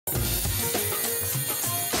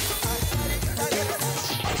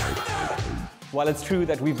While it's true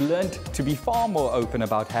that we've learned to be far more open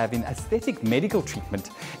about having aesthetic medical treatment,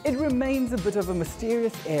 it remains a bit of a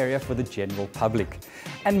mysterious area for the general public.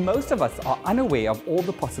 And most of us are unaware of all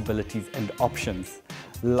the possibilities and options.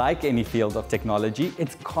 Like any field of technology,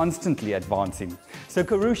 it's constantly advancing. So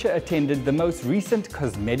Karusha attended the most recent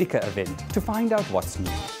Cosmedica event to find out what's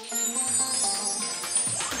new.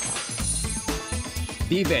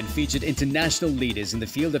 The event featured international leaders in the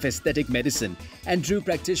field of aesthetic medicine and drew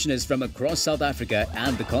practitioners from across South Africa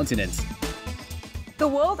and the continent. The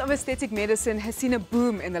world of aesthetic medicine has seen a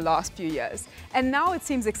boom in the last few years, and now it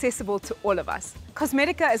seems accessible to all of us.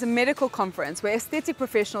 Cosmedica is a medical conference where aesthetic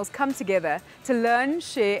professionals come together to learn,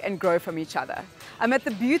 share and grow from each other. I'm at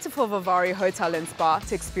the beautiful Vivari Hotel and Spa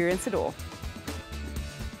to experience it all.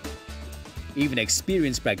 Even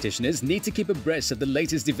experienced practitioners need to keep abreast of the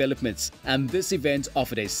latest developments, and this event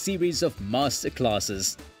offered a series of master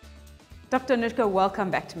classes. Dr. Anushka, welcome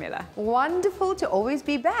back to Mela. Wonderful to always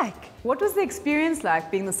be back. What was the experience like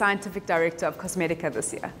being the scientific director of Cosmedica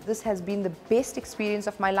this year? This has been the best experience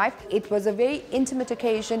of my life. It was a very intimate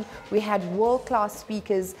occasion. We had world-class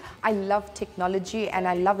speakers. I love technology and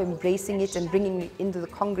I love embracing it and bringing it into the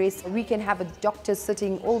Congress. We can have a doctor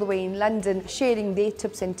sitting all the way in London sharing their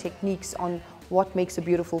tips and techniques on what makes a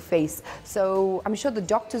beautiful face. So I'm sure the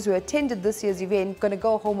doctors who attended this year's event are going to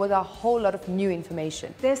go home with a whole lot of new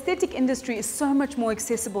information. The aesthetic industry is so much more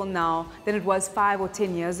accessible now than it was 5 or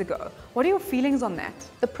 10 years ago. What are your feelings on that?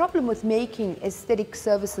 The problem with making aesthetic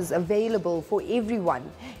services available for everyone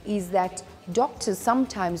is that doctors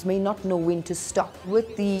sometimes may not know when to stop.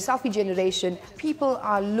 With the selfie generation, people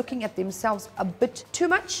are looking at themselves a bit too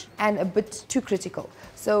much and a bit too critical.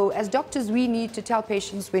 So as doctors, we need to tell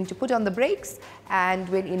patients when to put on the brakes and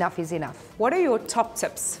when enough is enough. What are your top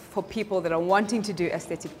tips for people that are wanting to do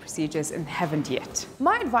aesthetic procedures and haven't yet?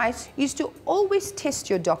 My advice is to always test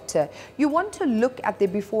your doctor. You want to look at their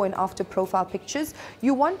before and after profile pictures.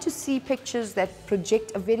 You want to see pictures that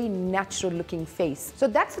project a very natural looking face. So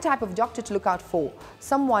that's the type of doctor to look out for.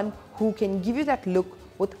 Someone who can give you that look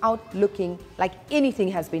without looking like anything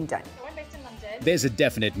has been done. There's a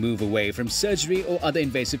definite move away from surgery or other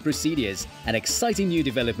invasive procedures, and exciting new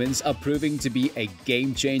developments are proving to be a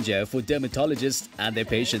game changer for dermatologists and their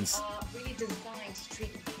patients.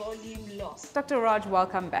 Dr. Raj,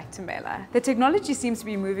 welcome back to Mela. The technology seems to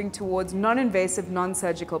be moving towards non-invasive,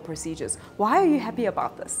 non-surgical procedures. Why are you happy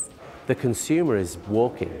about this? The consumer is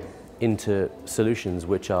walking into solutions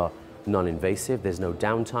which are non-invasive, there's no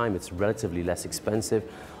downtime, it's relatively less expensive.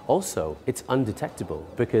 Also, it's undetectable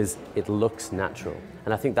because it looks natural,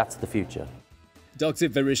 and I think that's the future. Dr.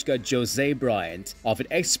 Varishka Jose Bryant offered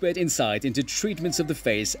expert insight into treatments of the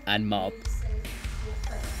face and mouth.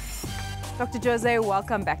 Dr. Jose,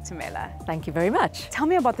 welcome back to Mela. Thank you very much. Tell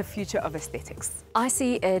me about the future of aesthetics. I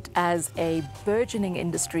see it as a burgeoning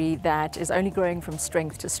industry that is only growing from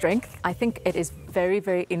strength to strength. I think it is very,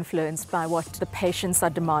 very influenced by what the patients are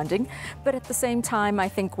demanding. But at the same time, I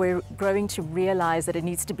think we're growing to realize that it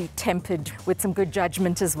needs to be tempered with some good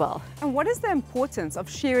judgment as well. And what is the importance of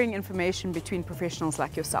sharing information between professionals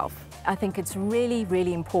like yourself? I think it's really,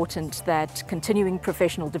 really important that continuing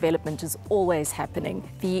professional development is always happening.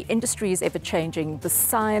 The industry is ever changing. The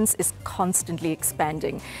science is constantly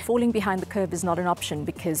expanding. Falling behind the curve is not an option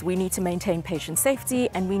because we need to maintain patient safety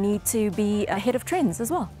and we need to be ahead of trends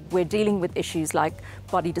as well. We're dealing with issues like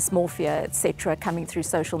body dysmorphia, etc., coming through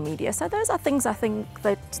social media. So those are things I think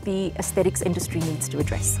that the aesthetics industry needs to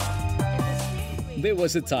address. There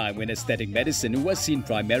was a time when aesthetic medicine was seen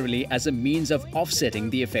primarily as a means of offsetting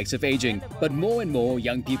the effects of aging, but more and more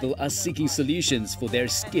young people are seeking solutions for their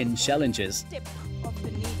skin challenges.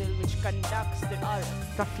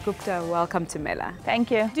 Dr. Gupta, welcome to Mela.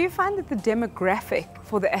 Thank you. Do you find that the demographic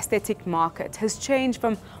for the aesthetic market has changed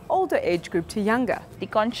from older age group to younger? The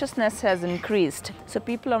consciousness has increased, so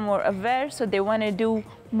people are more aware, so they want to do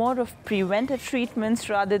more of preventive treatments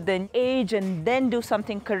rather than age and then do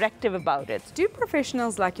something corrective about it. Do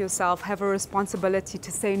professionals like yourself have a responsibility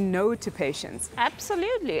to say no to patients?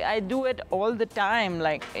 Absolutely. I do it all the time,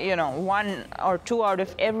 like, 1 or 2 out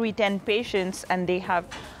of every 10 patients, and they have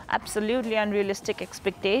absolutely unrealistic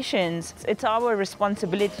expectations. It's our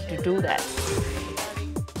responsibility to do that.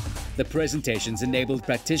 The presentations enabled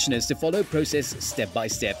practitioners to follow process step by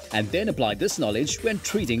step and then apply this knowledge when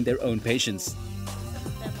treating their own patients.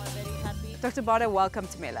 Dr. Bada, welcome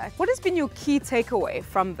to Mela. What has been your key takeaway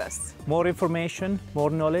from this? More information, more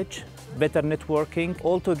knowledge, better networking,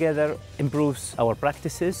 all together improves our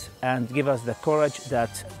practices and give us the courage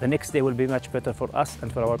that the next day will be much better for us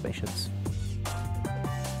and for our patients.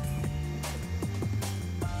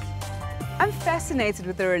 I'm fascinated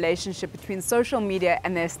with the relationship between social media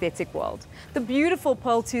and the aesthetic world. The beautiful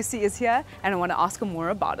Pearl Tusi is here, and I want to ask her more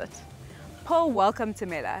about it. Pearl, welcome to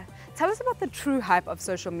Mela. Tell us about the true hype of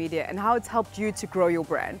social media and how it's helped you to grow your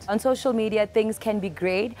brand. On social media, things can be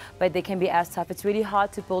great, but they can be as tough. It's really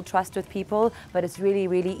hard to build trust with people, but it's really,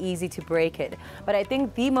 really easy to break it. But I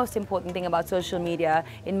think the most important thing about social media,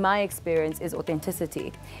 in my experience, is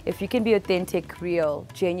authenticity. If you can be authentic, real,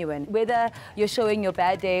 genuine, whether you're showing your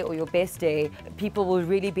bad day or your best day, people will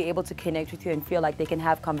really be able to connect with you and feel like they can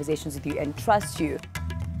have conversations with you and trust you.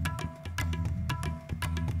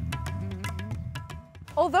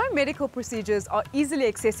 Although medical procedures are easily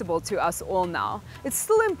accessible to us all now, it's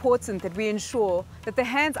still important that we ensure that the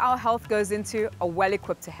hands our health goes into are well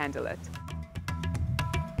equipped to handle it.